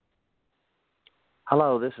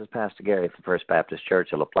Hello, this is Pastor Gary from First Baptist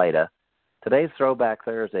Church of La Plata. Today's Throwback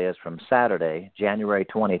Thursday is from Saturday, January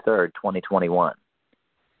 23rd, 2021.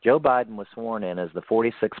 Joe Biden was sworn in as the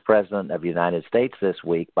 46th President of the United States this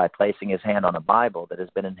week by placing his hand on a Bible that has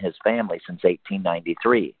been in his family since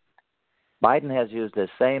 1893. Biden has used this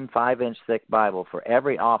same 5-inch thick Bible for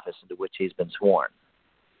every office into which he's been sworn.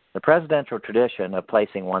 The presidential tradition of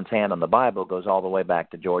placing one's hand on the Bible goes all the way back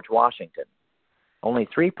to George Washington. Only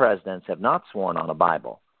 3 presidents have not sworn on a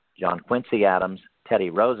Bible: John Quincy Adams,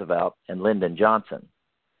 Teddy Roosevelt, and Lyndon Johnson.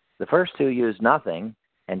 The first 2 used nothing,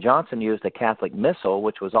 and Johnson used a Catholic missal,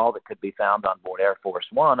 which was all that could be found on board Air Force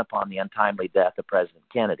One upon the untimely death of President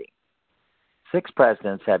Kennedy. 6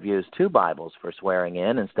 presidents have used 2 Bibles for swearing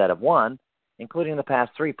in instead of 1, including the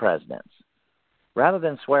past 3 presidents. Rather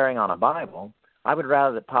than swearing on a Bible, I would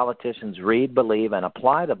rather that politicians read, believe, and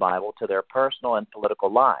apply the Bible to their personal and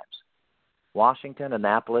political lives. Washington,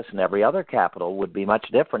 Annapolis, and every other capital would be much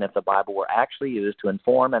different if the Bible were actually used to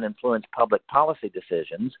inform and influence public policy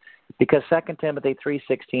decisions, because 2 Timothy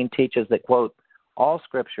 3:16 teaches that, quote, all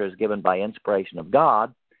Scripture is given by inspiration of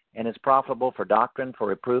God and is profitable for doctrine, for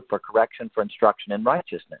reproof, for correction, for instruction in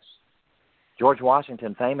righteousness. George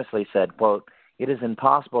Washington famously said, quote, it is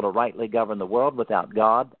impossible to rightly govern the world without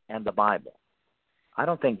God and the Bible. I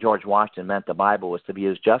don't think George Washington meant the Bible was to be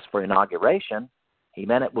used just for inauguration. He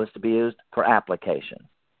meant it was to be used for application.